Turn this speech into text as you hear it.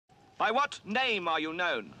By what name are you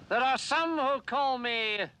known? There are some who call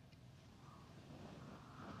me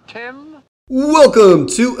Tim. Welcome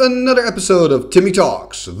to another episode of Timmy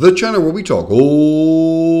Talks, the channel where we talk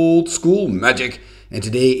old school magic. And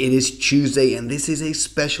today it is Tuesday, and this is a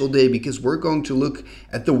special day because we're going to look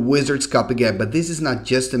at the Wizards Cup again. But this is not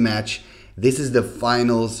just a match, this is the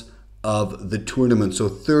finals of the tournament. So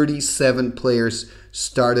 37 players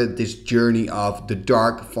started this journey of the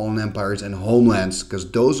Dark, Fallen Empires, and Homelands, because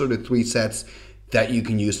those are the three sets that you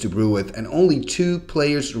can use to brew with. And only 2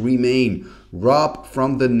 players remain. Rob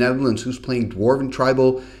from the Netherlands, who's playing Dwarven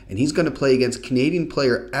Tribal, and he's going to play against Canadian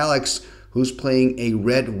player Alex, who's playing a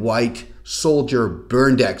red-white soldier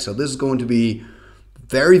burn deck. So this is going to be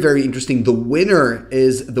very, very interesting. The winner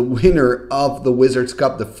is the winner of the Wizards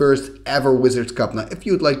Cup, the first ever Wizards Cup. Now, if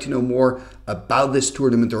you would like to know more about this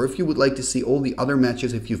tournament, or if you would like to see all the other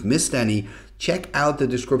matches, if you've missed any, check out the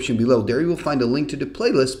description below. There you will find a link to the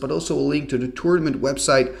playlist, but also a link to the tournament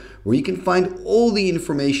website where you can find all the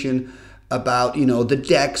information about, the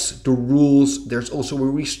decks, the rules. There's also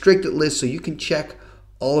a restricted list, so you can check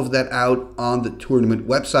all of that out on the tournament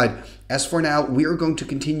website. As for now, we are going to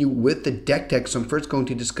continue with the deck tech. So I'm first going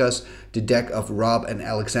to discuss the deck of Rob and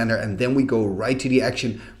Alexandre, and then we go right to the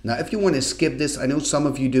action. Now, if you want to skip this, I know some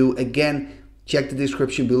of you do. Again, check the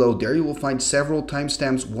description below. There you will find several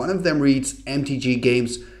timestamps. One of them reads MTG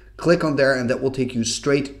Games. Click on there and that will take you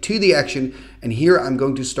straight to the action. And here I'm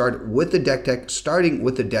going to start with the deck tech, starting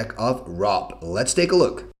with the deck of Rob. Let's take a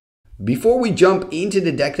look. Before we jump into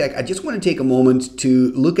the deck tech, I just want to take a moment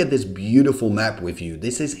to look at this beautiful map with you.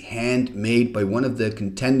 This is handmade by one of the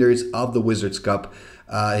contenders of the Wizards Cup.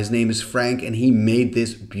 His name is Frank, and he made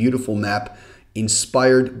this beautiful map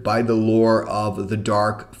inspired by the lore of the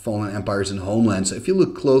Dark, Fallen Empires, and Homelands. So if you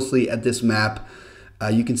look closely at this map,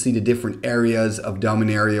 you can see the different areas of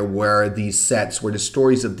Dominaria where the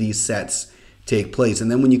stories of these sets take place. And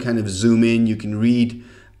then when you kind of zoom in, you can read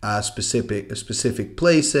specific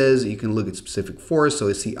places. You can look at specific forests. So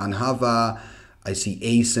I see Anhava, I see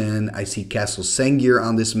Asen, I see Castle Sengir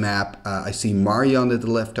on this map. I see Marion at the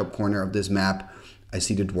left top corner of this map. I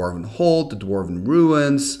see the Dwarven Hold, the Dwarven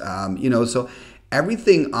Ruins. So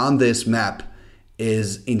everything on this map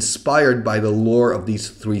is inspired by the lore of these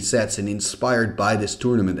 3 sets and inspired by this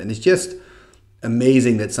tournament. And it's just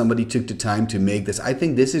amazing that somebody took the time to make this. I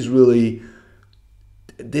think this is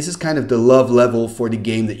kind of the love level for the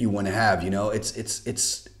game that you want to have.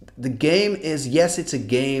 It's the game is, yes, it's a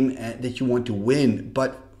game that you want to win,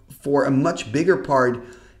 but for a much bigger part,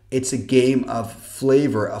 it's a game of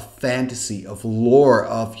flavor, of fantasy, of lore,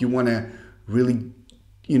 of you want to really,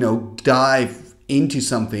 dive into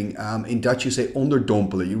something. In Dutch, you say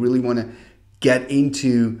onderdompelen. You really want to get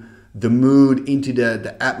into the mood, into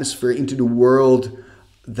the atmosphere, into the world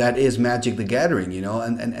that is Magic the Gathering,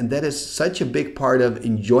 and that is such a big part of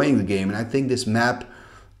enjoying the game. And I think this map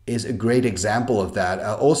is a great example of that.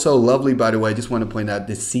 Also lovely, by the way, I just want to point out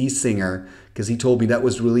the Sea Singer, because he told me that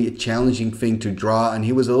was really a challenging thing to draw, and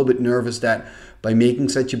he was a little bit nervous that by making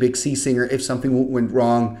such a big Sea Singer, if something went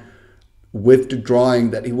wrong with the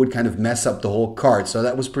drawing, that he would kind of mess up the whole card. So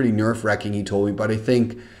that was pretty nerve-wracking, he told me. But I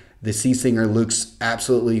think the Sea Singer looks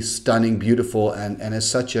absolutely stunning, beautiful, and is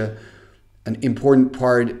such an important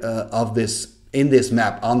part of this, on this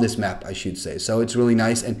map, I should say. So it's really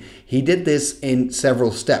nice. And he did this in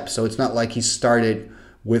several steps. So it's not like he started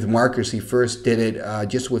with markers. He first did it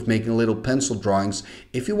just with making little pencil drawings.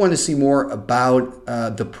 If you want to see more about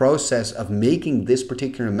the process of making this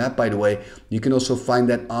particular map, by the way, you can also find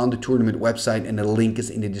that on the tournament website, and the link is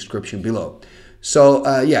in the description below. So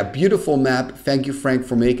beautiful map. Thank you, Frank,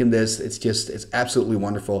 for making this. It's absolutely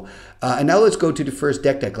wonderful. And now let's go to the first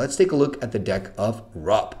deck. Let's take a look at the deck of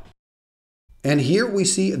Rob. And here we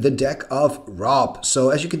see the deck of Rob.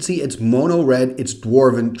 So as you can see, it's mono red, it's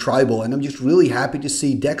Dwarven Tribal. And I'm just really happy to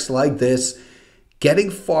see decks like this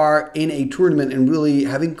getting far in a tournament and really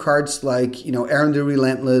having cards like, Aaron the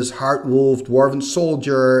Relentless, Heart Wolf, Dwarven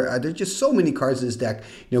Soldier. There's just so many cards in this deck.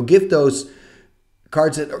 Give those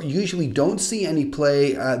cards that usually don't see any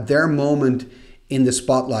play their moment in the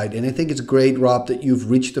spotlight. And I think it's great, Rob, that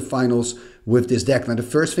you've reached the finals with this deck. Now, the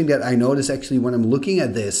first thing that I notice actually when I'm looking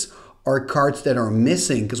at this are cards that are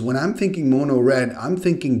missing, because when I'm thinking mono red, I'm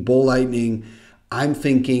thinking Ball Lightning, I'm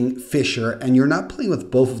thinking Fisher, and you're not playing with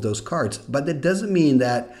both of those cards. But that doesn't mean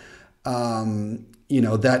that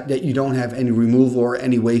that you don't have any removal or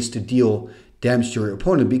any ways to deal damage to your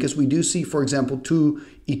opponent, because we do see, for example, 2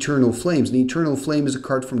 Eternal Flames. And Eternal Flame is a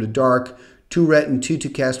card from the Dark, 2 red and 2 to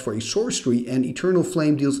cast for a sorcery, and Eternal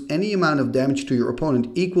Flame deals any amount of damage to your opponent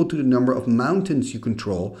equal to the number of mountains you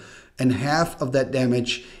control. and half of that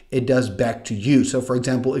damage it does back to you. So for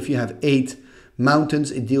example, if you have 8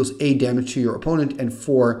 mountains, it deals 8 damage to your opponent and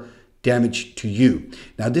 4 damage to you.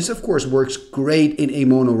 Now this of course works great in a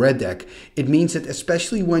mono red deck. It means that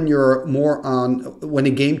especially when you're more on, when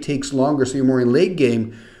a game takes longer, so you're more in late game,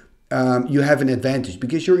 you have an advantage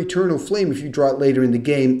because your Eternal Flame, if you draw it later in the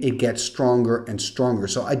game, it gets stronger and stronger.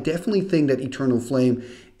 So I definitely think that Eternal Flame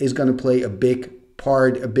is going to play a big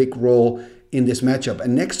part, a big role in this matchup.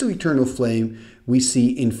 And next to Eternal Flame, we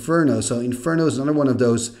see Inferno. So Inferno is another one of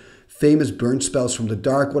those famous burn spells from the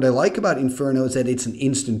dark. What I like about Inferno is that it's an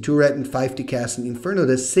instant 2-red and 5 to cast. And Inferno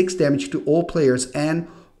does 6 damage to all players and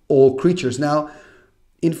all creatures. Now,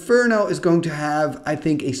 Inferno is going to have, I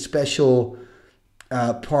think, a special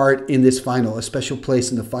part in this final, a special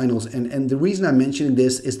place in the finals. And the reason I'm mentioning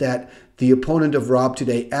this is that the opponent of Rob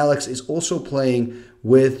today, Alex, is also playing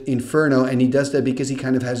with Inferno, and he does that because he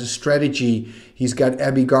kind of has a strategy. He's got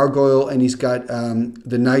Abbey Gargoyle and he's got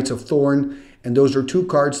the Knights of Thorn, and those are 2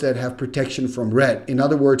 cards that have protection from red. In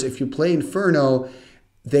other words, if you play Inferno,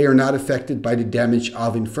 they are not affected by the damage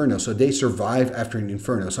of Inferno, so they survive after an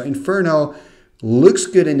Inferno. So Inferno looks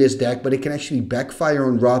good in this deck, but it can actually backfire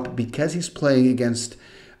on Rob because he's playing against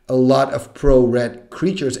a lot of pro-red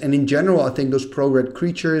creatures. And in general, I think those pro-red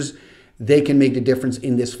creatures, they can make the difference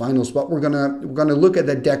in this finals. But we're gonna look at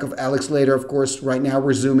that deck of Alex later. Of course, right now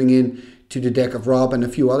we're zooming in to the deck of Rob, and a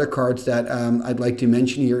few other cards that I'd like to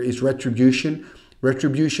mention here is Retribution.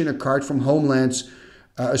 Retribution, a card from Homelands,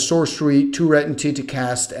 a sorcery, 2-red and 2 to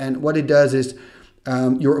cast. And what it does is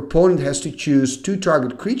your opponent has to choose 2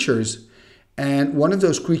 target creatures, and one of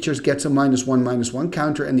those creatures gets a -1/-1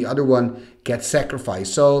 counter, and the other one gets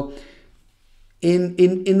sacrificed. So in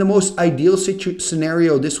the most ideal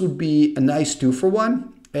scenario, this would be a nice 2-for-1.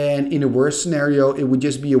 And in a worse scenario, it would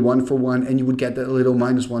just be a 1-for-1, and you would get that little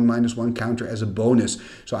 -1/-1 counter as a bonus.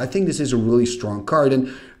 So I think this is a really strong card. And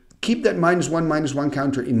keep that -1/-1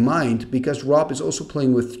 counter in mind, because Rob is also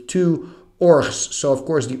playing with 2 orcs. So of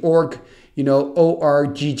course the orc, you know,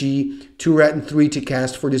 ORGG, 2-red and 3 to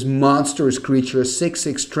cast for this monstrous creature,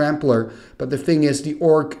 6/6 trampler. But the thing is, the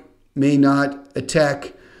orc may not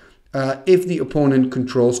attack if the opponent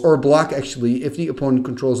controls, or block actually, if the opponent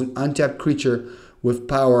controls an untapped creature with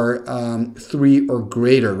power 3 or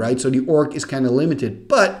greater, right? So the orc is kind of limited.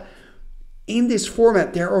 But in this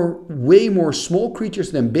format, there are way more small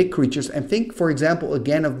creatures than big creatures. And think, for example,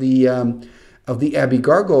 again of the Abbey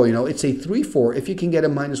Gargoyle. You know, it's a 3/4. If you can get a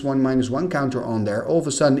 -1/-1 counter on there, all of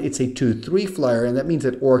a sudden it's a 2/3 flyer, and that means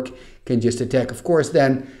that orc can just attack. Of course,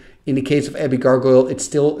 then in the case of Abbey Gargoyle, it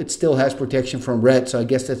still has protection from red, so I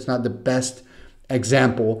guess that's not the best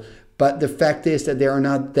example. But the fact is that there are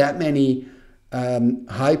not that many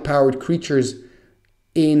high-powered creatures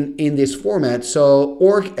in this format. So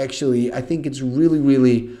orc, actually, I think it's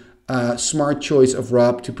really smart choice of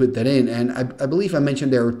Rob to put that in. And I believe I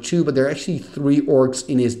mentioned there are 2, but there are actually 3 orcs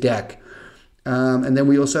in his deck. And then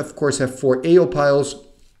we also, of course, have 4 Eopiles.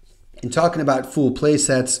 And talking about full play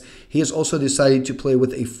sets, he has also decided to play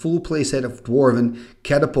with a full play set of Dwarven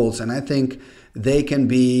Catapults. And I think they can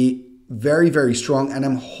be very strong. And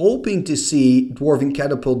I'm hoping to see Dwarven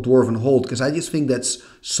Catapult, Dwarven Hold, because I just think that's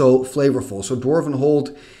so flavorful. So Dwarven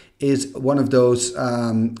Hold is one of those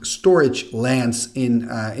storage lands in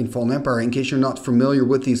Fallen Empire. In case you're not familiar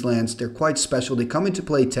with these lands, they're quite special. They come into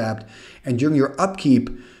play tapped, and during your upkeep,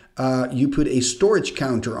 you put a storage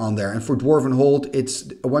counter on there. And for Dwarven Hold, it's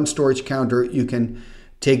 1 storage counter. You can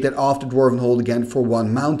take that off the Dwarven Hold again for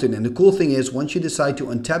 1 mountain. And the cool thing is, once you decide to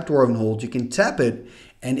untap Dwarven Hold, you can tap it,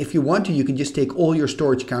 and if you want to, you can just take all your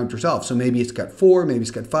storage counters off. So maybe it's got 4, maybe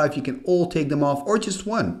it's got 5. You can all take them off, or just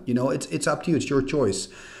 1. You know, it's up to you. It's your choice.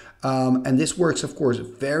 And this works, of course,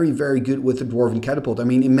 very good with the Dwarven Catapult. I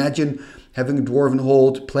mean, imagine having a Dwarven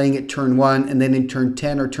Hold, playing it turn 1, and then in turn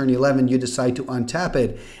 10 or turn 11, you decide to untap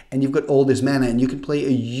it, and you've got all this mana, and you can play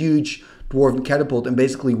a huge Dwarven Catapult and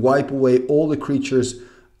basically wipe away all the creatures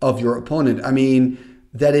of your opponent. I mean,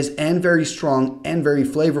 that is and very strong and very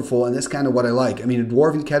flavorful, and that's kind of what I like. I mean, a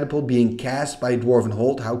Dwarven Catapult being cast by a Dwarven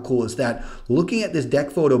Hold, how cool is that? Looking at this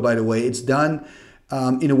deck photo, by the way, it's done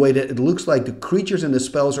in a way that it looks like the creatures and the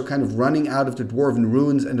spells are kind of running out of the Dwarven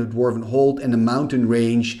Ruins and the Dwarven Hold and the mountain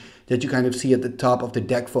range that you kind of see at the top of the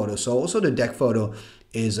deck photo. So also the deck photo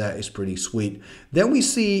is pretty sweet. Then we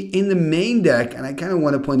see in the main deck, and I kind of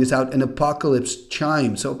want to point this out, an Apocalypse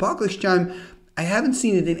Chime. So Apocalypse Chime, I haven't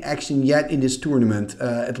seen it in action yet in this tournament,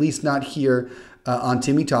 at least not here on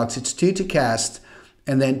Timmy Talks. It's 2 to cast,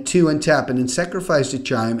 and then 2 untap, and then sacrifice the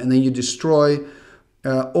Chime, and then you destroy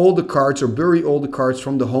all the cards, or bury all the cards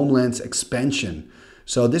from the Homelands expansion.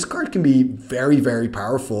 So this card can be very, very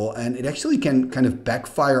powerful, and it actually can kind of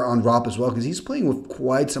backfire on Rob as well, because he's playing with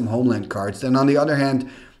quite some homeland cards. Then on the other hand,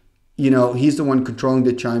 you know, he's the one controlling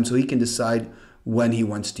the chime, so he can decide when he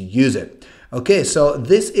wants to use it. Okay, so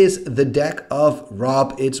this is the deck of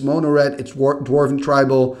Rob. It's mono red, it's Dwarven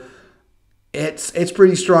Tribal. It's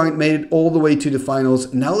pretty strong. It made it all the way to the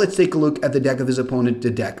finals. Now let's take a look at the deck of his opponent,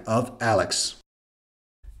 the deck of Alex.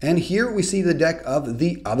 And here we see the deck of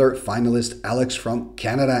the other finalist, Alex from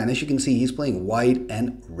Canada. And as you can see, he's playing white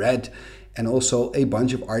and red, and also a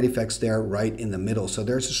bunch of artifacts there right in the middle. So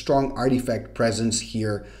there's a strong artifact presence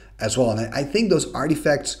here as well. And I think those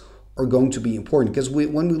artifacts are going to be important, because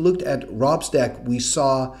when we looked at Rob's deck, we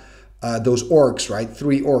saw those orcs, right?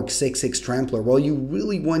 3 orcs, 6/6 trampler. Well, you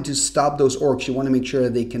really want to stop those orcs. You want to make sure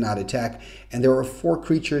that they cannot attack. And there are 4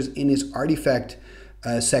 creatures in his artifact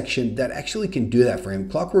section that actually can do that for him.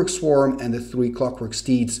 Clockwork Swarm and the 3 Clockwork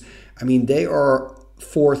Steeds. I mean, they are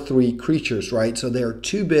 4/3 creatures, right? So they're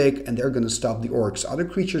too big and they're going to stop the orcs. Other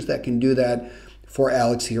creatures that can do that for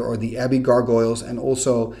Alex here are the Abbey Gargoyles and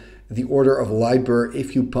also the Order of Lightbur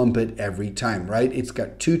if you pump it every time, right? It's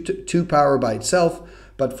got 2 power by itself,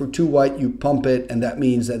 but for 2 white you pump it, and that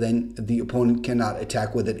means that then the opponent cannot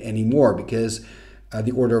attack with it anymore, because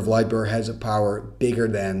the Order of Lightbur has a power bigger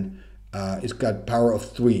than, it's got power of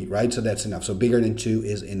 3, right? So that's enough. So bigger than 2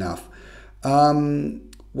 is enough.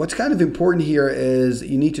 What's kind of important here is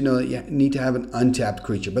you need to know that you need to have an untapped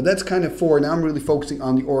creature, but that's kind of for, now I'm really focusing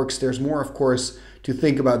on the orcs. There's more, of course, to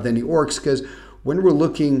think about than the orcs, because when we're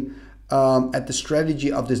looking at the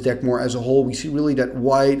strategy of this deck more as a whole, we see really that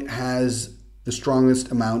white has the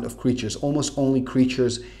strongest amount of creatures, almost only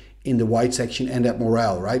creatures in the white section, and that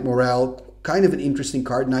morale, right? Morale, kind of an interesting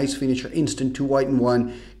card, nice finisher, instant, 2 white and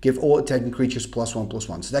 1, give all attacking creatures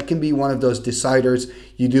 +1/+1. So that can be one of those deciders.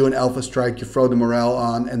 You do an alpha strike, you throw the morale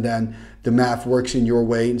on, and then the math works in your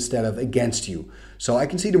way instead of against you. So I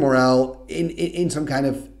can see the morale in some kind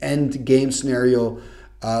of end game scenario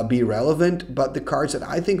be relevant, but the cards that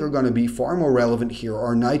I think are going to be far more relevant here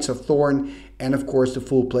are Knights of Thorn and of course the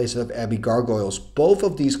full playset of Abbey Gargoyles. Both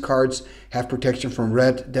of these cards have protection from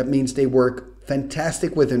red. That means they work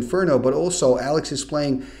fantastic with Inferno, but also Alex is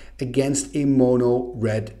playing against a mono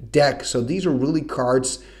red deck. So these are really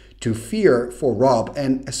cards to fear for Rob,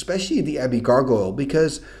 and especially the Abbey Gargoyle,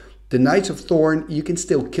 because the Knights of Thorn, you can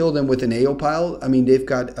still kill them with an AO pile. I mean, they've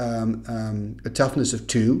got a toughness of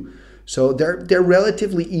 2. So they're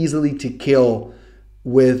relatively easily to kill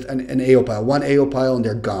with an AO pile. 1 AO pile and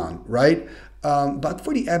they're gone, right? But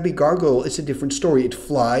for the Abbey Gargoyle, it's a different story. It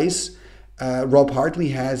flies. Rob Hartley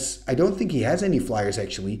has, I don't think he has any flyers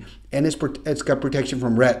actually, and it's got protection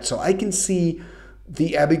from red. So I can see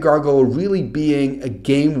the Abbey Gargoyle really being a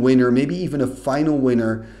game winner, maybe even a final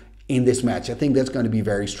winner in this match. I think that's going to be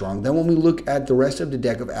very strong. Then when we look at the rest of the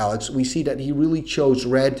deck of Alex, we see that he really chose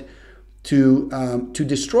red to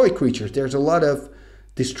destroy creatures. There's a lot of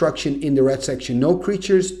destruction in the red section. No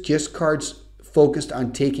creatures, just cards focused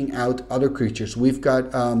on taking out other creatures. We've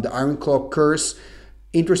got the Ironclaw Curse.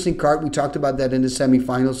 Interesting card. We talked about that in the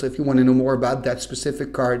semifinals. So if you want to know more about that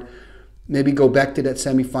specific card, maybe go back to that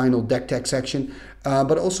semifinal deck tech section.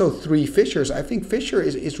 But also 3 Fissures. I think Fissure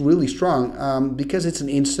is really strong because it's an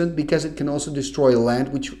instant, because it can also destroy a land,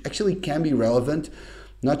 which actually can be relevant.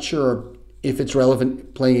 Not sure if it's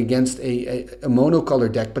relevant playing against a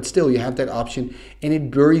monocolor deck, but still you have that option, and it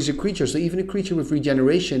buries a creature. So even a creature with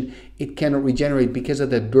regeneration, it cannot regenerate because of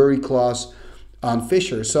that bury clause on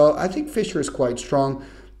Fissure. So I think Fissure is quite strong.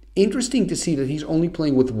 Interesting to see that he's only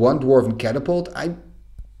playing with 1 Dwarven Catapult.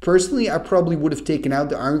 Personally, I probably would have taken out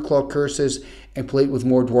the Ironclaw Curses and played with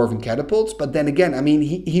more Dwarven Catapults. But then again, I mean,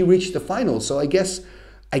 he reached the finals, so I guess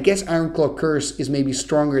Ironclaw Curse is maybe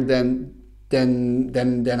stronger than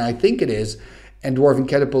I think it is, and Dwarven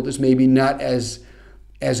Catapult is maybe not as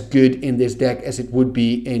good in this deck as it would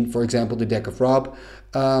be in, for example, the deck of Rob.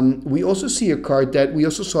 We also see a card that we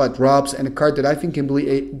also saw at Rob's, and a card that I think can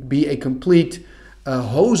be a complete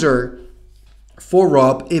hoser for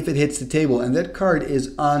Rob if it hits the table, and that card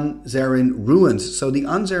is Anzarin Ruins. So the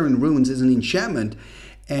Anzarin Ruins is an enchantment,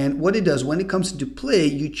 and what it does, when it comes into play,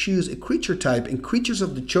 you choose a creature type, and creatures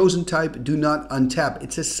of the chosen type do not untap.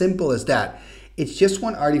 It's as simple as that. It's just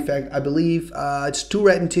 1 artifact. I believe it's 2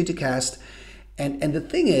 red and 2 to cast. And the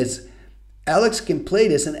thing is, Alex can play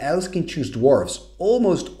this, and Alex can choose Dwarfs.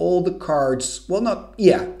 Almost all the cards, well,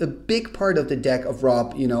 a big part of the deck of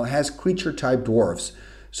Rob, has creature type Dwarfs.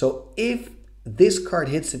 So if this card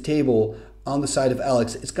hits the table on the side of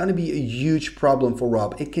Alex, it's going to be a huge problem for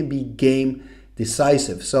Rob. It can be game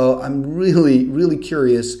decisive. So I'm really, really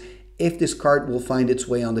curious if this card will find its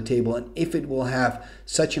way on the table and if it will have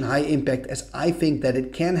such a high impact as I think that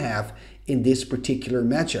it can have in this particular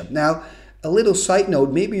matchup. Now, a little side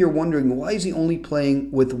note, maybe you're wondering, why is he only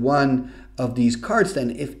playing with one of these cards then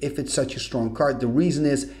if it's such a strong card? The reason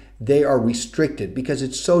is they are restricted because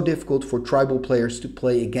it's so difficult for tribal players to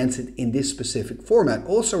play against it in this specific format.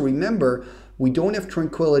 Also, remember, we don't have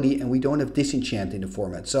Tranquility and we don't have Disenchant in the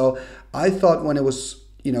format. So I thought when I was,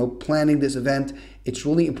 planning this event, it's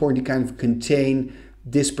really important to kind of contain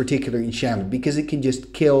this particular enchantment because it can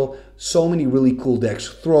just kill so many really cool decks.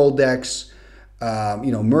 Thrall decks,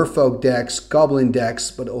 Merfolk decks, Goblin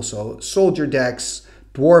decks, but also Soldier decks,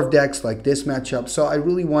 Dwarf decks like this matchup. So I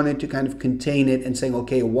really wanted to kind of contain it and saying,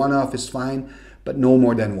 okay, a one-off is fine, but no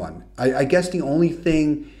more than one. I guess the only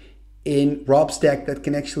thing in Rob's deck that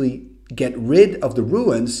can actually get rid of the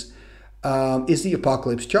ruins is the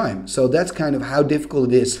Apocalypse Chime. So that's kind of how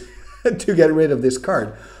difficult it is to get rid of this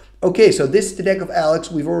card. Okay, so this is the deck of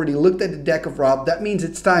Alex. We've already looked at the deck of Rob. That means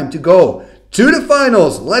it's time to go to the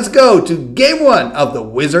finals. Let's go to game 1 of the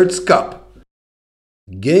Wizards Cup.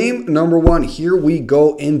 Game number 1. Here we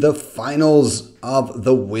go in the finals of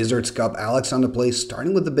the Wizards Cup. Alex on the play,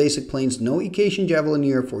 starting with the basic planes. No Occasion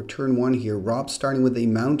Javelineer for turn 1 here. Rob starting with a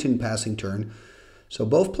Mountain passing turn. So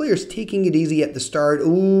both players taking it easy at the start.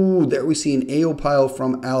 Ooh, there we see an AO pile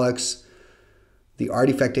from Alex. The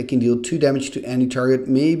artifact that can deal 2 damage to any target.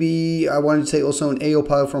 Maybe I wanted to say also an AO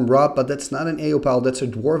pile from Rob, but that's not an AO pile. That's a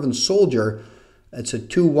Dwarven Soldier. It's a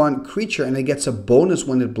 2/1 creature, and it gets a bonus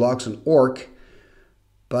when it blocks an orc.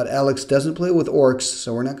 But Alex doesn't play with orcs,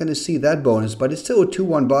 so we're not going to see that bonus. But it's still a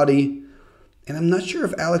 2/1 body. And I'm not sure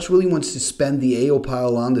if Alex really wants to spend the AO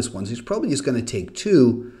pile on this one. So he's probably just going to take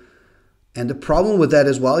 2. And the problem with that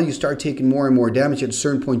is, while you start taking more and more damage, at a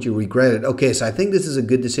certain point you regret it. Okay, so I think this is a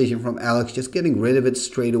good decision from Alex, just getting rid of it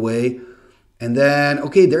straight away. And then,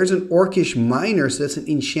 okay, there's an Orcish Miner, so that's an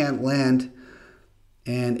enchant land.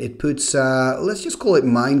 And it puts, let's just call it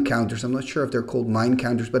mine counters. I'm not sure if they're called mine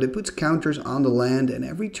counters, but it puts counters on the land. And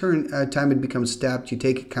every time it becomes tapped, you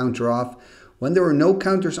take a counter off. When there are no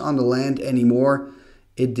counters on the land anymore,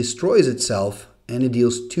 it destroys itself. And it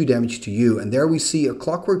deals 2 damage to you. And there we see a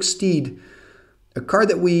Clockwork Steed, a card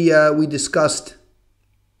that we discussed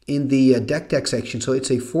in the deck tech section. So it's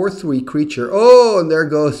a 4/3 creature. Oh, and there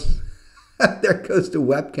goes there goes the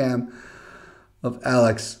webcam of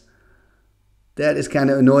Alex. That is kind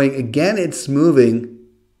of annoying. Again, it's moving.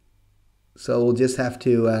 So we'll just have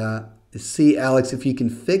to see, Alex, if you can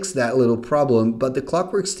fix that little problem. But the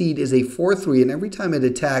Clockwork Steed is a 4/3, and every time it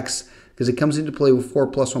attacks, because it comes into play with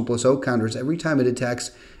 4+1+0 counters, every time it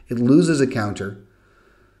attacks, it loses a counter.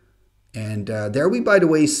 And there we, by the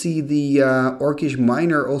way, see the Orcish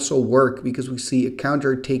Miner also work, because we see a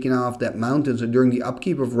counter taken off that mountain. So during the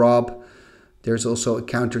upkeep of Rob, there's also a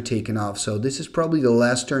counter taken off. So this is probably the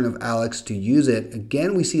last turn of Alex to use it.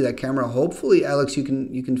 Again, we see that camera. Hopefully, Alex, you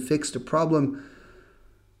can fix the problem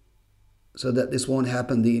so that this won't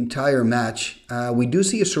happen the entire match. We do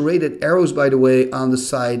see a serrated arrows, by the way, on the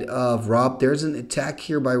side of Rob. There's an attack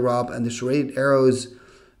here by Rob, and the serrated arrows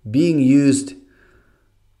being used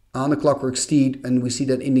on the Clockwork Steed, and we see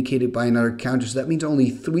that indicated by another counter. So that means only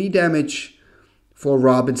 3 damage for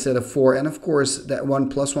Rob instead of 4. And of course, that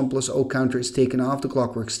 1+1+0 counter is taken off the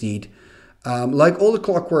Clockwork Steed. Like all the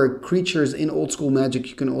Clockwork creatures in Old School Magic,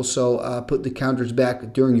 you can also put the counters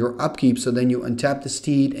back during your upkeep. So then you untap the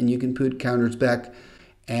Steed and you can put counters back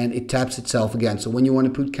and it taps itself again. So when you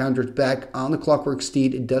want to put counters back on the Clockwork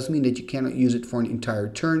Steed, it does mean that you cannot use it for an entire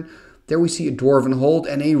turn. There we see a Dwarven Hold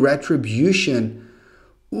and a Retribution.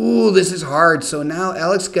 Ooh, this is hard. So now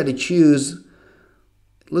Alex got to choose.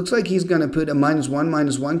 It looks like he's going to put a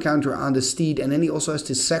 -1/-1 counter on the Steed, and then he also has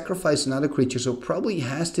to sacrifice another creature. So probably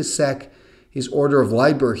has to sack his Order of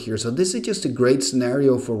Lightbirth here. So this is just a great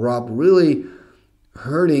scenario for Rob, really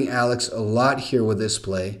hurting Alex a lot here with this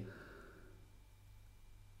play.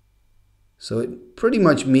 So it pretty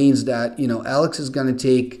much means that, Alex is going to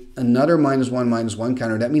take another -1/-1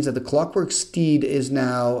 counter. That means that the Clockwork Steed is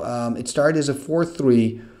now, it started as a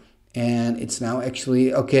 4/3, and it's now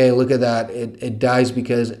actually, okay, look at that. It dies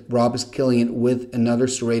because Rob is killing it with another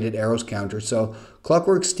serrated arrows counter. So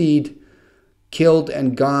Clockwork Steed killed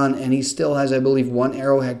and gone, and he still has, I believe, 1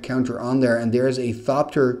 arrowhead counter on there. And there's a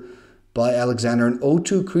Thopter by Alexandre, an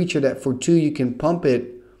 0/2 creature that for 2 you can pump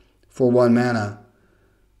it for 1 mana.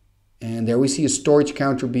 And there we see a storage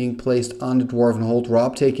counter being placed on the Dwarven Hold.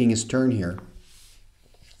 Rob taking his turn here.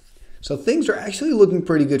 So things are actually looking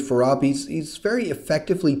pretty good for Rob. He's very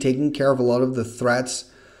effectively taking care of a lot of the threats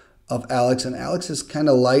of Alex. And Alex is kind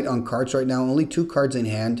of light on cards right now, only 2 cards in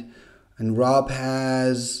hand. And Rob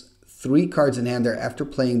has 3 cards in hand there after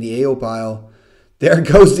playing the AO pile. There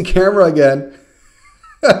goes the camera again.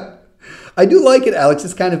 I do like it, Alex.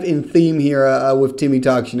 It's kind of in theme here with Timmy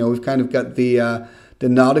Talks. You know, we've kind of got the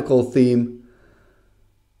nautical theme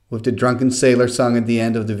with the Drunken Sailor song at the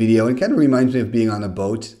end of the video. It kind of reminds me of being on a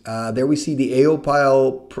boat. There we see the AO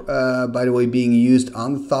pile, by the way, being used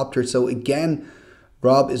on the Thopter. So again,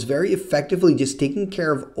 Rob is very effectively just taking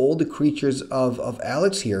care of all the creatures of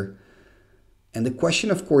Alex here. And the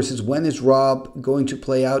question, of course, is when is Rob going to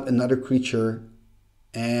play out another creature?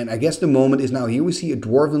 And I guess the moment is now. Here we see a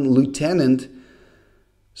Dwarven Lieutenant.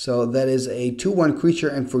 So that is a 2/1 creature.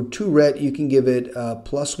 And for 2 red, you can give it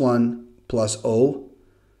 +1/+0.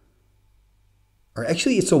 Or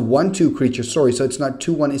actually, it's a 1/2 creature. Sorry, so it's not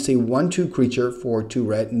 2/1. It's a 1/2 creature for 2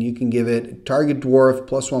 red. And you can give it target dwarf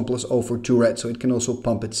 +1/+0 for 2 red. So it can also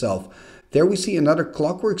pump itself. There we see another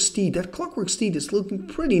Clockwork Steed. That Clockwork Steed is looking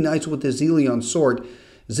pretty nice with the Zelion Sword.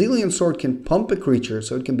 Zelion Sword can pump a creature,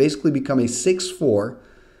 so it can basically become a 6/4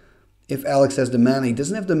 if Alex has the mana. He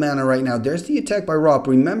doesn't have the mana right now. There's the attack by Rob.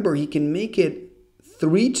 Remember, he can make it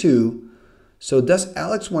 3/2. So does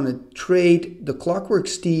Alex want to trade the Clockwork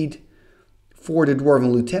Steed for the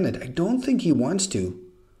Dwarven Lieutenant? I don't think he wants to.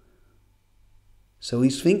 So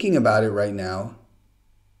he's thinking about it right now.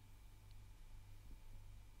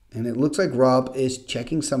 And it looks like Rob is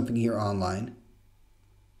checking something here online.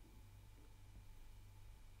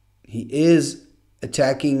 He is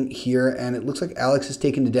attacking here, and it looks like Alex is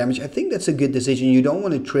taking the damage. I think that's a good decision. You don't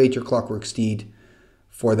want to trade your Clockwork Steed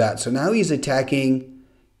for that. So now he's attacking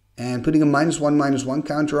and putting a -1/-1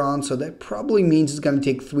 counter on. So that probably means he's going to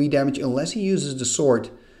take 3 damage unless he uses the sword.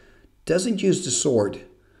 Doesn't use the sword.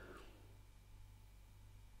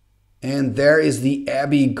 And there is the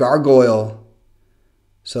Abbey Gargoyle.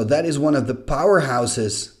 So that is one of the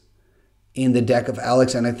powerhouses in the deck of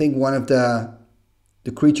Alex. And I think one of the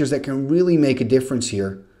creatures that can really make a difference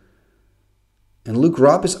here. And look,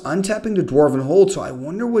 Rob is untapping the Dwarven Hold, so I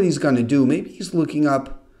wonder what he's going to do. Maybe he's looking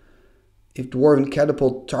up if Dwarven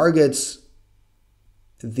Catapult targets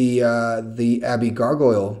the Abbey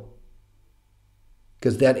Gargoyle.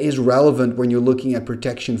 Because that is relevant when you're looking at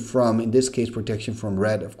protection from, in this case, protection from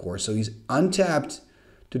red, of course. So he's untapped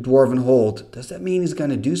the Dwarven Hold. Does that mean he's going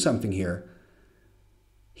to do something here?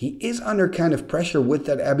 He is under kind of pressure with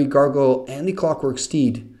that Abbey Gargoyle and the Clockwork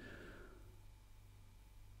Steed.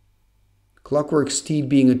 Clockwork Steed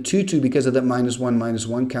being a 2/2 because of that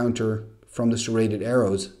 -1/-1 counter from the serrated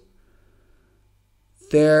arrows.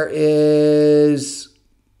 There is...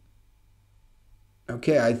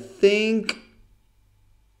 Okay, I think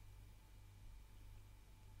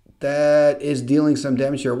that is dealing some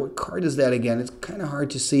damage here. What card is that again? It's kind of hard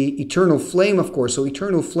to see. Eternal Flame, of course. So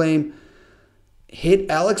Eternal Flame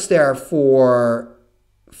hit Alex there for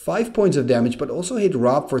 5 points of damage, but also hit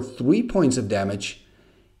Rob for 3 points of damage.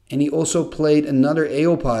 And he also played another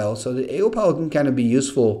AO pile. So the AO pile can kind of be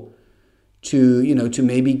useful to, you know, to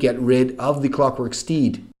maybe get rid of the Clockwork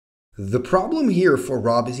Steed. The problem here for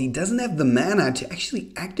Rob is he doesn't have the mana to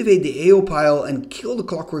actually activate the AO pile and kill the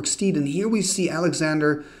Clockwork Steed. And here we see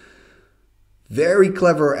Alexandre, very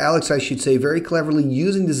clever, Alex I should say, very cleverly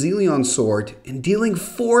using the Zelion Sword and dealing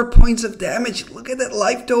 4 points of damage. Look at that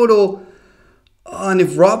life total. Oh, and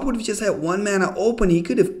if Rob would have just had 1 mana open, he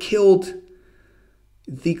could have killed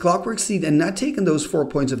the Clockwork Steed and not taken those 4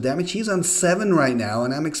 points of damage. He's on 7 right now,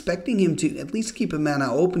 and I'm expecting him to at least keep a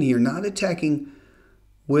mana open here, not attacking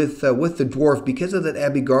with the Dwarf because of that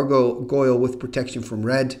Abbey Gargoyle with protection from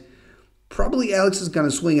red. Probably Alex is going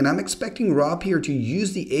to swing, and I'm expecting Rob here to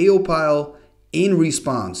use the AO pile in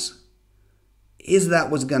response. Is that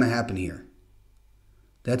what's going to happen here?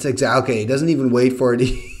 That's exactly, okay, he doesn't even wait for it.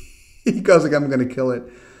 He goes like, I'm going to kill it.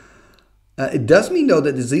 It does mean, though,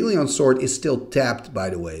 that the Zelion Sword is still tapped, by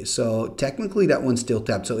the way. So technically that one's still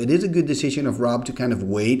tapped. So it is a good decision of Rob to kind of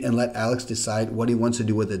wait and let Alex decide what he wants to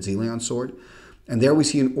do with that Zelion Sword. And there we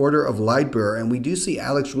see an Order of Lightbearer. And we do see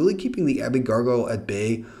Alex really keeping the Abbey Gargoyle at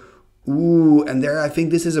bay. Ooh, and there I think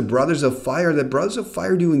this is a Brothers of Fire. The Brothers of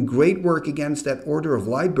Fire doing great work against that Order of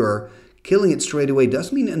Lightbearer. Killing it straight away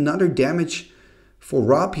does mean another damage for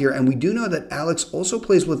Rob here. And we do know that Alex also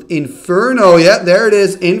plays with Inferno. Yeah, there it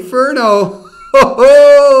is. Inferno.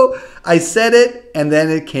 I said it and then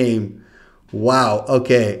it came. Wow.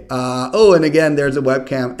 Okay. Oh, and again, there's a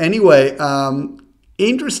webcam. Anyway,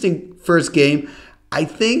 interesting first game. I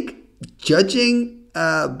think judging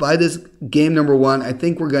by this game number 1, I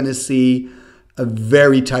think we're going to see a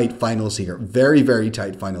very tight finals here. Very, very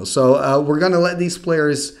tight finals. So we're going to let these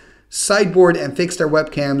players sideboard and fix their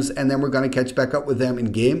webcams, and then we're going to catch back up with them in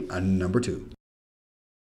game number 2.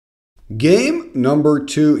 Game number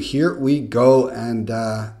 2, here we go. And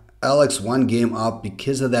Alex one game up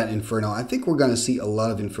because of that Inferno. I think we're going to see a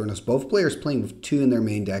lot of Infernos. Both players playing with 2 in their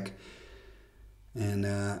main deck. And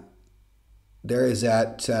there is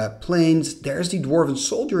that Plains. There's the Dwarven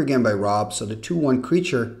Soldier again by Rob. So the 2/1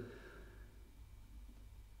 creature.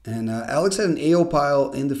 And Alex had an AO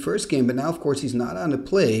pile in the first game, but now, of course, he's not on the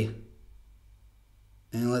play.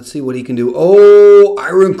 And let's see what he can do. Oh,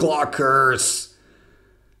 Iron Claw Curse!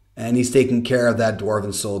 And he's taking care of that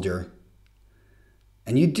Dwarven Soldier.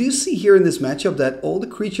 And you do see here in this matchup that all the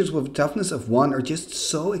creatures with a toughness of 1 are just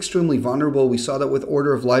so extremely vulnerable. We saw that with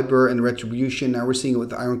Order of Lightbearer and Retribution. Now we're seeing it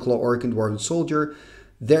with Iron Claw Orc and Dwarven Soldier.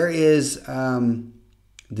 There is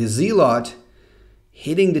the Zealot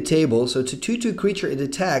hitting the table. So it's a 2/2 creature, it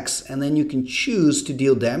attacks, and then you can choose to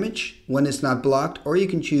deal damage when it's not blocked, or you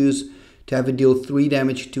can choose to have it deal 3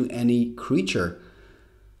 damage to any creature.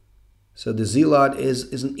 So the Zealot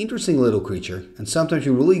is an interesting little creature. And sometimes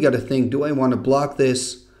you really got to think, do I want to block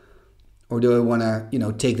this? Or do I want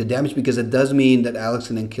to, take the damage? Because it does mean that Alex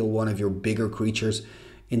can then kill one of your bigger creatures.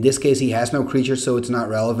 In this case, he has no creatures, so it's not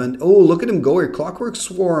relevant. Oh, look at him go here. Clockwork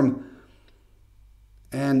Swarm.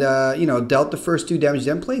 And, dealt the first 2 damage.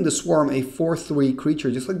 Then playing the Swarm, a 4/3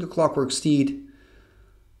 creature, just like the Clockwork Steed.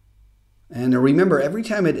 And remember, every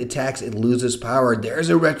time it attacks, it loses power. There's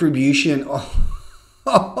a Retribution.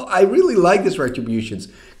 Oh, I really like this Retributions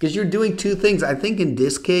because you're doing 2 things. I think in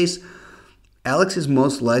this case, Alex is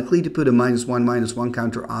most likely to put a -1/-1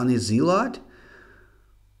 counter on his Zealot.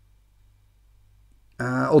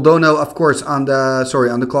 Although no, of course, on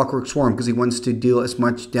the Clockwork Swarm, because he wants to deal as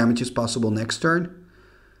much damage as possible next turn.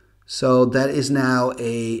 So that is now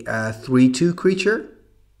a 3/2 creature.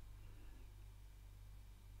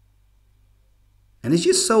 And it's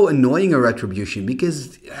just so annoying, a Retribution,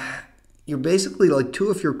 because you're basically like 2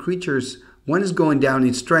 of your creatures, one is going down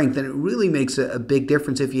in strength, and it really makes a big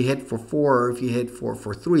difference if you hit for 4 or if you hit for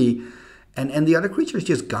 3. And the other creature is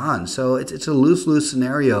just gone. So it's a lose-lose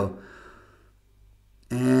scenario.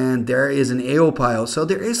 And there is an AO pile. So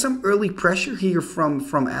there is some early pressure here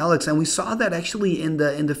from Alex. And we saw that actually in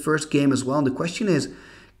the first game as well. And the question is,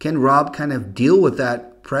 can Rob kind of deal with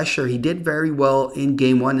that pressure? He did very well in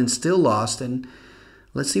game 1 and still lost. And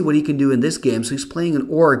let's see what he can do in this game. So he's playing an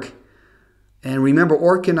Orc. And remember,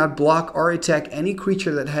 Orc cannot block or attack any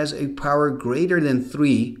creature that has a power greater than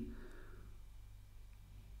 3.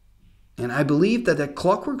 And I believe that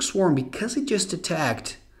Clockwork Swarm, because it just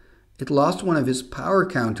attacked, it lost one of his power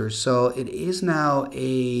counters. So it is now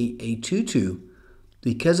a 2/2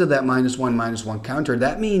 because of that -1/-1 counter.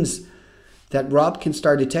 That means that Rob can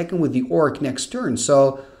start attacking with the Orc next turn.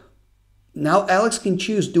 So now Alex can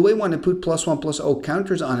choose, do I want to put +1/+0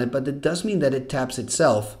 counters on it? But it does mean that it taps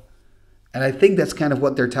itself. And I think that's kind of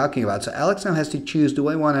what they're talking about. So Alex now has to choose, do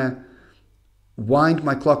I want to wind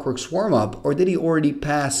my Clockwork Swarm up? Or did he already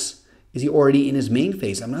pass? Is he already in his main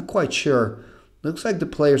phase? I'm not quite sure. Looks like the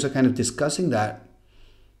players are kind of discussing that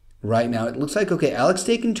right now. It looks like, okay, Alex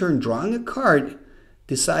taking turn, drawing a card,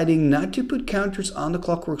 deciding not to put counters on the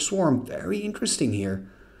Clockwork Swarm. Very interesting here.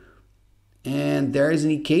 And there is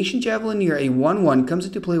an Ecasian Javelin here. A 1/1 comes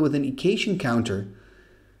into play with an Ecasian counter.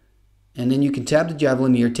 And then you can tap the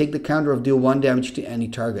Javelinier, take the counter of deal 1 damage to any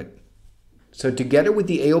target. So together with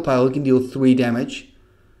the AO pile, it can deal 3 damage.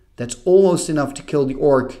 That's almost enough to kill the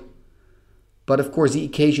Orc. But of course, the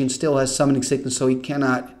Ecasian still has Summoning Sickness, so he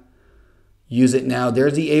cannot use it now.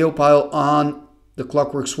 There's the AO pile on the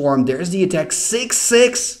Clockwork Swarm. There's the attack,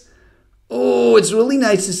 6/6. Oh, it's really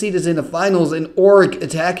nice to see this in the finals, an Orc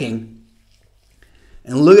attacking.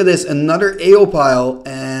 And look at this, another AO pile,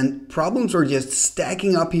 and problems are just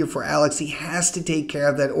stacking up here for Alex. He has to take care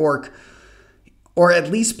of that Orc, or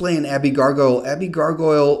at least play an Abbey Gargoyle. Abbey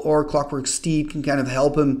Gargoyle or Clockwork Steed can kind of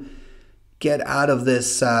help him get out of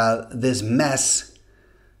this mess.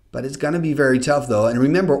 But it's going to be very tough, though. And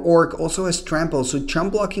remember, Orc also has Trample, so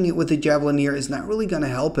chump blocking it with the Javelinier is not really going to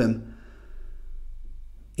help him.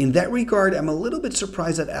 In that regard, I'm a little bit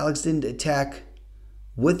surprised that Alex didn't attack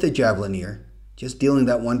with the Javelinier. Just dealing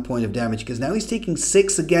that 1 point of damage, because now he's taking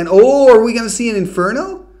 6 again. Oh, are we going to see an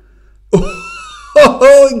Inferno?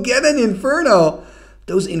 Oh, get an Inferno.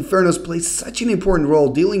 Those Infernos play such an important role,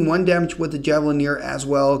 dealing 1 damage with the Javelinier as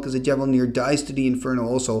well, because the Javelinier dies to the Inferno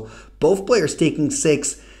also. Both players taking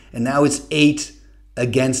 6, and now it's 8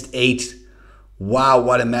 against 8. Wow,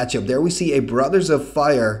 what a matchup. There we see a Brothers of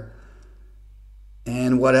Fire.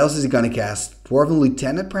 And what else is he going to cast? Dwarven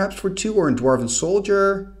Lieutenant perhaps for 2, or a Dwarven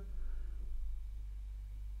Soldier?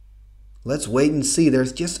 Let's wait and see.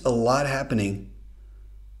 There's just a lot happening.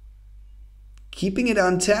 Keeping it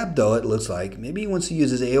untapped, though, it looks like. Maybe he wants to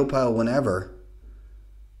use his AO pile whenever.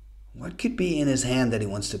 What could be in his hand that he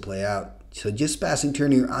wants to play out? So just passing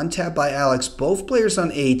turn here, untapped by Alex. Both players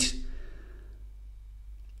on 8.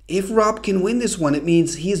 If Rob can win this one, it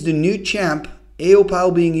means he's the new champ. AO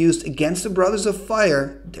pile being used against the Brothers of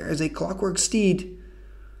Fire. There is a Clockwork Steed.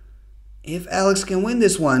 If Alex can win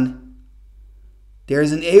this one,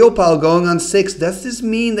 there's an AO pile going on 6. Does this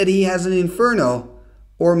mean that he has an Inferno?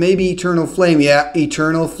 Or maybe Eternal Flame. Yeah,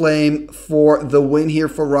 Eternal Flame for the win here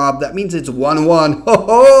for Rob. That means it's 1-1. Ho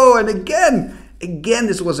ho! And again,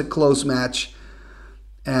 this was a close match.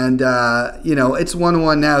 And, you know, it's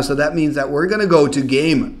 1-1 now. So that means that we're going to go to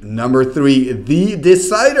game number 3, the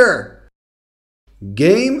decider.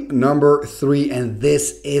 Game number 3. And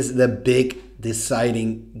this is the big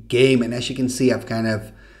deciding game. And as you can see, I've kind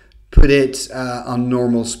of put it on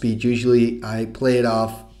normal speed. Usually I play it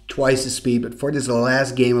off twice the speed, but for this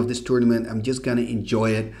last game of this tournament, I'm just going to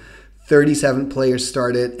enjoy it. 37 players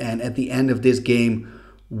started, and at the end of this game,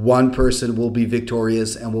 one person will be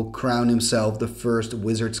victorious and will crown himself the first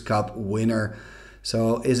Wizards Cup winner.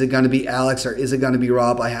 So is it going to be Alex or is it going to be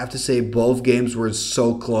Rob? I have to say both games were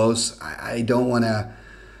so close. I don't want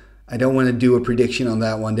to do a prediction on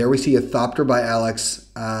that one. There we see a Thopter by Alex,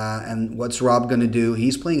 and what's Rob going to do?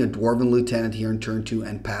 He's playing a Dwarven Lieutenant here in turn 2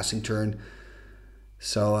 and passing turn.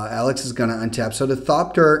 So Alex is going to untap. So the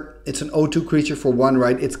Thopter, it's an 0-2 creature for 1,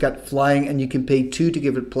 right? It's got flying, and you can pay 2 to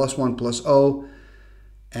give it +1/+0.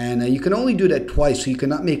 And you can only do that twice, so you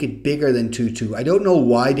cannot make it bigger than 2-2. I don't know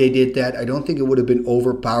why they did that. I don't think it would have been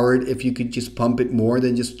overpowered if you could just pump it more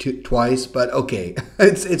than just twice. But okay,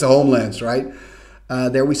 it's Homelands, right?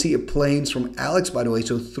 There we see a Plains from Alex, by the way.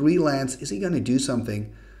 So 3 lands. Is he going to do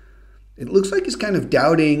something? It looks like he's kind of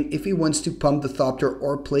doubting if he wants to pump the Thopter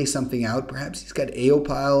or play something out. Perhaps he's got AO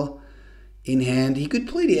pile in hand. He could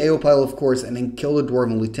play the AO pile, of course, and then kill the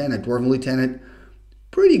Dwarven Lieutenant. Dwarven Lieutenant,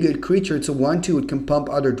 pretty good creature. It's a 1-2. It can pump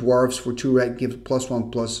other Dwarves for 2 red, give it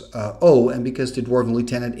 +1/+0. And because the Dwarven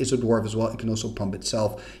Lieutenant is a Dwarf as well, it can also pump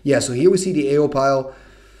itself. Yeah, so here we see the AO pile.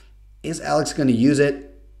 Is Alex going to use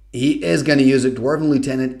it? He is going to use it. Dwarven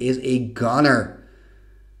Lieutenant is a gunner.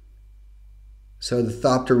 So the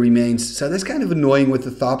Thopter remains. So that's kind of annoying with the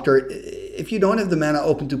Thopter. If you don't have the mana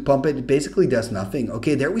open to pump it, it basically does nothing.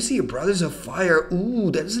 Okay, there we see a Brothers of Fire. Ooh,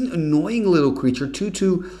 that is an annoying little creature.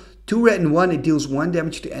 2-2, 2 red and 1. It deals 1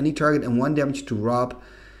 damage to any target and 1 damage to Rob.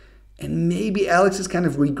 And maybe Alex is kind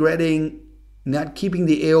of regretting not keeping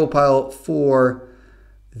the AO pile for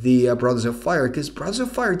the Brothers of Fire. Because Brothers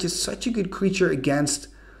of Fire is just such a good creature against,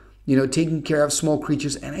 you know, taking care of small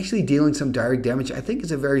creatures and actually dealing some direct damage. I think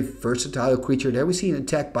it's a very versatile creature. There we see an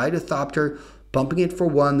attack by the Thopter, pumping it for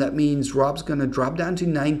 1. That means Rob's going to drop down to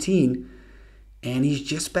 19. And he's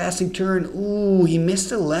just passing turn. Ooh, he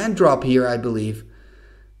missed a land drop here, I believe.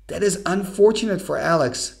 That is unfortunate for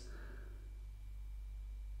Alex.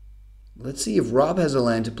 Let's see if Rob has a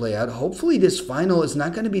land to play out. Hopefully this final is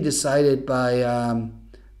not going to be decided by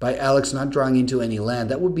Alex not drawing into any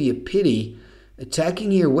land. That would be a pity. Attacking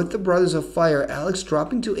here with the Brothers of Fire, Alex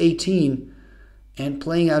dropping to 18 and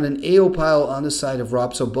playing out an AO pile on the side of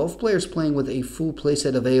Rob. So both players playing with a full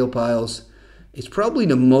playset of AO piles. It's probably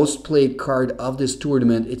the most played card of this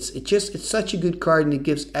tournament. It's such a good card, and it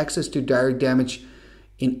gives access to direct damage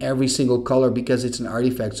in every single color because it's an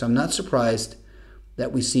artifact. So I'm not surprised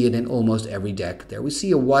that we see it in almost every deck. There we see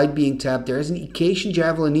a white being tapped. There is an Icatian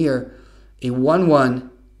Javelineer, a 1-1.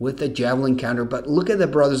 With the Javelin counter. But look at the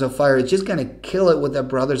Brothers of Fire. It's just going to kill it with the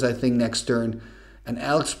Brothers, I think, next turn. And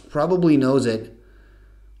Alex probably knows it.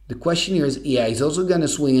 The question here is, yeah, he's also going to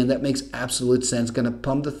swing in. That makes absolute sense. Going to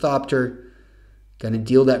pump the Thopter. Going to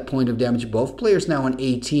deal that point of damage. Both players now on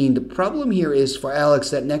 18. The problem here is for Alex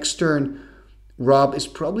that next turn, Rob is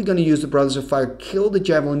probably going to use the Brothers of Fire, kill the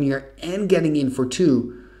Javelineer, and getting in for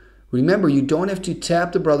 2. Remember, you don't have to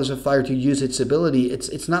tap the Brothers of Fire to use its ability.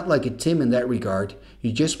 It's not like a Tim in that regard.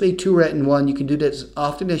 You just pay 2 red and 1. You can do that as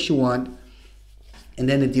often as you want. And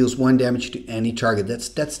then it deals 1 damage to any target.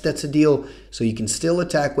 That's a deal. So you can still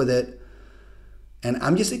attack with it. And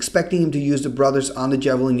I'm just expecting him to use the Brothers on the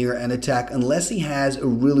Javelineer and attack unless he has a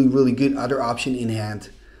really, really good other option in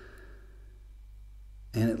hand.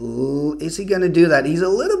 And is he going to do that? He's a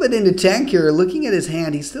little bit in the tank here. Looking at his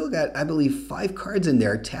hand, he's still got, I believe, 5 cards in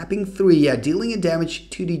there. Tapping 3, yeah, dealing a damage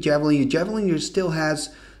to the Javelineer. Javelineer still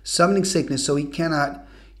has Summoning Sickness, so he cannot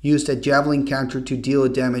use that Javelin counter to deal a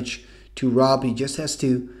damage to Rob. He just has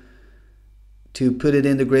to put it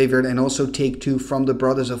in the graveyard and also take 2 from the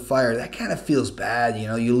Brothers of Fire. That kind of feels bad, you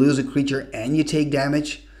know. You lose a creature and you take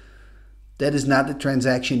damage. That is not the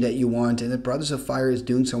transaction that you want. And the Brothers of Fire is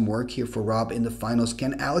doing some work here for Rob in the finals.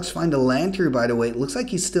 Can Alex find a land here, by the way? It looks like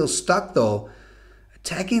he's still stuck, though.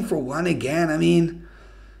 Attacking for 1 again. I mean,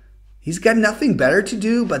 He's got nothing better to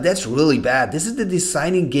do, but that's really bad. This is the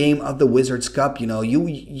deciding game of the Wizards Cup. You know,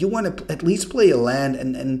 you want to at least play a land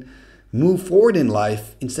and move forward in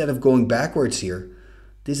life instead of going backwards here.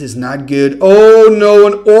 This is not good. Oh no,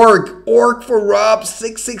 an orc. Orc for Rob,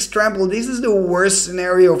 6/6 trample. This is the worst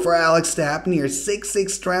scenario for Alex to happen here.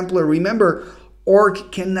 6/6 trampler. Remember,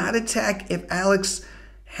 orc cannot attack if Alex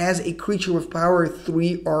has a creature with power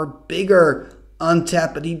 3 or bigger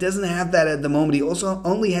untapped, but he doesn't have that at the moment. He also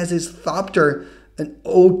only has his Thopter, an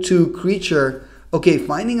 0/2 creature. Okay,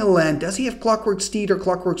 finding a land. Does he have Clockwork Steed or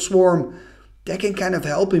Clockwork Swarm? That can kind of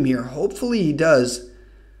help him here. Hopefully he does.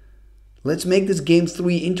 Let's make this game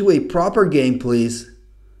 3 into a proper game, please.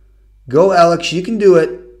 Go, Alex. You can do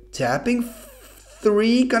it. Tapping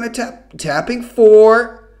 3. Gonna tapping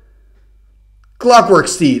 4. Clockwork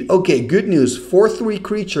Steed. Okay, good news. 4/3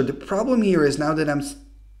 creature. The problem here is now that I'm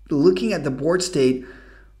looking at the board state,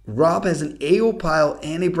 Rob has an AO pile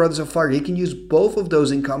and a Brothers of Fire. He can use both of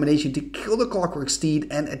those in combination to kill the Clockwork Steed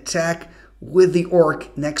and attack with the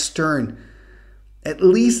Orc next turn. At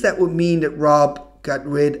least that would mean that Rob got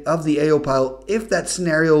rid of the AO pile. If that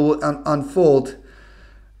scenario will unfold,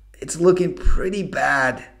 it's looking pretty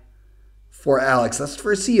bad for Alex. Let's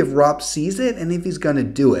first see if Rob sees it and if he's going to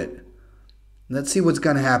do it. Let's see what's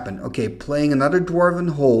going to happen. Okay, playing another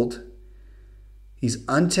Dwarven hold. He's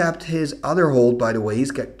untapped his other hold, by the way.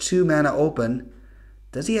 He's got 2 mana open.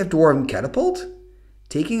 Does he have Dwarven Catapult?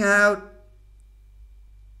 Taking out...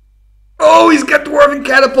 Oh, he's got Dwarven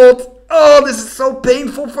Catapult! Oh, this is so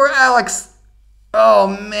painful for Alex. Oh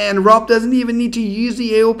man, Rob doesn't even need to use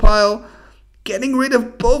the AO pile. Getting rid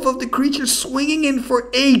of both of the creatures, swinging in for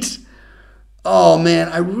 8. Oh man,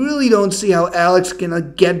 I really don't see how Alex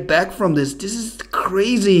can get back from this. This is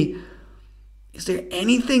crazy. Is there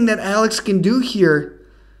anything that Alex can do here?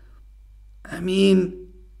 I mean,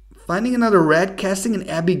 finding another red, casting an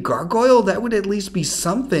Abbey Gargoyle, that would at least be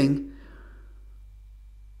something.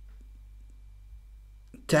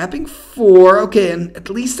 Tapping 4, okay, and at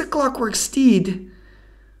least a Clockwork Steed.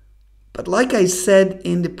 But like I said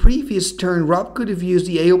in the previous turn, Rob could have used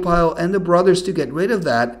the AO pile and the Brothers to get rid of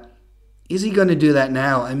that. Is he going to do that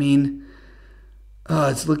now? I mean,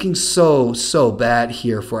 it's looking so bad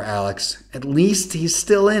here for Alex. At least he's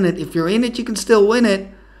still in it. If you're in it, you can still win it.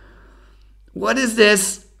 What is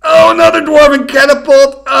this? Oh, another Dwarven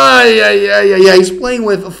Catapult! Yeah, he's playing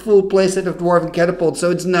with a full playset of Dwarven Catapult, so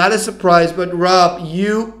it's not a surprise. But Rob,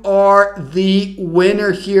 you are the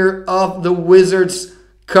winner here of the Wizards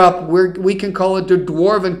Cup. We can call it the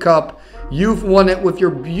Dwarven Cup. You've won it with your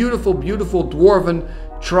beautiful Dwarven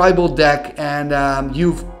tribal deck, and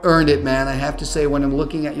you've earned it, man. I have to say, when I'm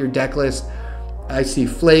looking at your deck list, I see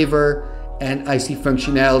flavor and I see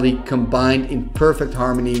functionality combined in perfect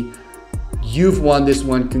harmony. You've won this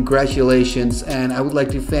one. Congratulations. And I would like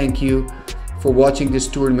to thank you for watching this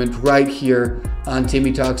tournament right here on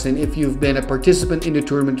Timmy Talks. And if you've been a participant in the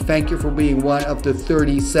tournament, thank you for being one of the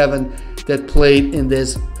 37 that played in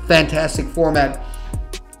this fantastic format.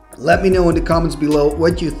 Let me know in the comments below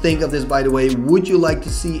what you think of this, by the way. Would you like to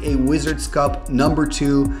see a Wizards Cup number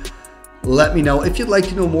 2? Let me know. If you'd like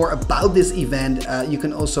to know more about this event, you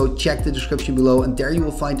can also check the description below, and there you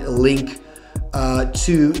will find a link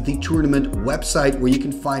to the tournament website where you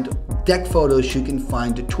can find deck photos, you can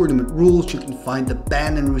find the tournament rules, you can find the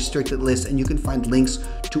banned and restricted list, and you can find links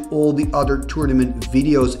to all the other tournament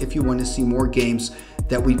videos if you want to see more games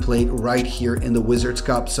that we played right here in the Wizards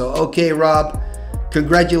Cup. So okay, Rob,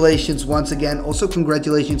 congratulations once again. Also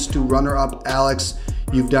congratulations to runner-up Alex.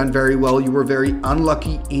 You've done very well. You were very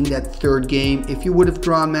unlucky in that 3rd game. If you would have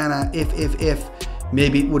drawn mana, if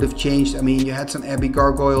maybe it would have changed. I mean, you had some Abbey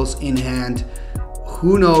Gargoyles in hand.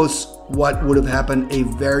 Who knows what would have happened? A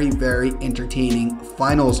very entertaining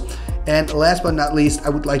finals. And last but not least, I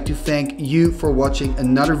would like to thank you for watching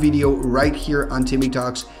another video right here on Timmy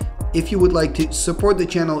Talks. If you would like to support the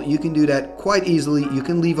channel, you can do that quite easily. You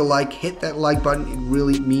can leave a like, hit that like button. It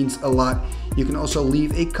really means a lot. You can also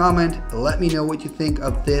leave a comment. Let me know what you think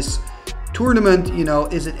of this tournament. You know,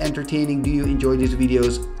 is it entertaining? Do you enjoy these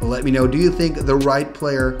videos? Let me know. Do you think the right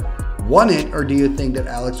player won it, or do you think that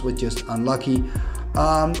Alex was just unlucky?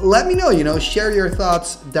 Let me know, you know, share your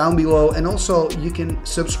thoughts down below, and also you can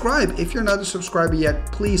subscribe. If you're not a subscriber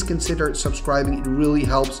yet, please consider subscribing. It really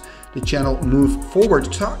helps the channel move forward.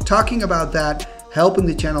 Talking about that, helping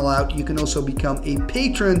the channel out, you can also become a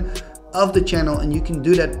patron of the channel, and you can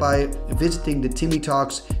do that by visiting the Timmy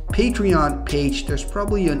Talks Patreon page. There's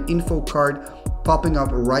probably an info card popping up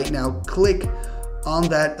right now. Click on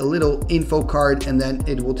that little info card, and then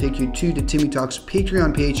it will take you to the Timmy Talks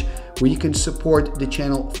Patreon page where you can support the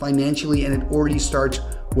channel financially, and it already starts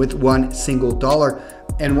with $1.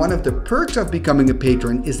 And one of the perks of becoming a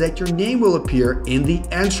patron is that your name will appear in the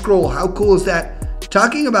end scroll. How cool is that?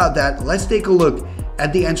 Talking about that, let's take a look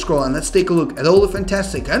at the end scroll and let's take a look at all the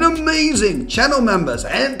fantastic and amazing channel members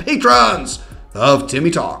and patrons of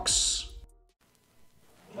Timmy Talks.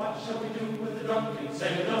 What shall we do with the drunken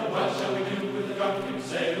sailor? What shall we do with the drunken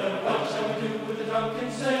sailor? What shall we do with the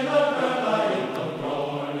drunken sailor? Early in the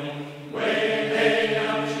morning, way hey and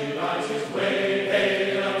up she rises, way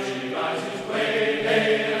hey and up she rises, way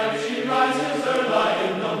hey and up she rises. Early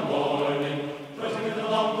in the morning, put him in the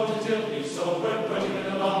longboat until he's sober, put him in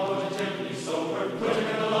the longboat until he's sober, put him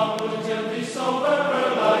in the longboat until he's sober.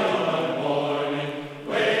 Early in the morning,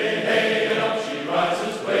 way hey and up she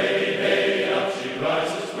rises, way hey and up she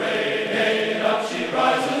rises. She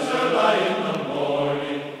rises early in the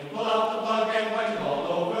morning. Pull out the plug and wet him all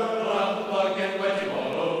over. Pull out the plug and wet him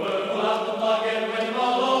all over. Pull out the plug and wet him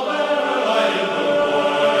all over. Early in the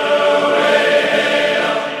morning. Way hey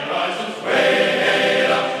up she rises. Way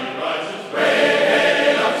hey up she rises. Way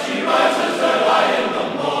hey up she rises early in the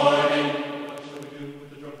morning. What shall we do with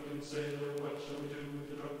the drunken sailor? What shall we do with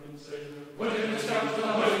the drunken sailor? Put him in the scouts to the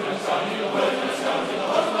husband, son. He'll put him in the scouts to the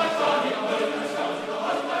husband, son. He'll put him in the scouts to the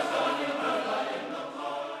husband, son.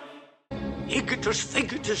 Igitus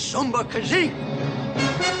figitus somba kazee.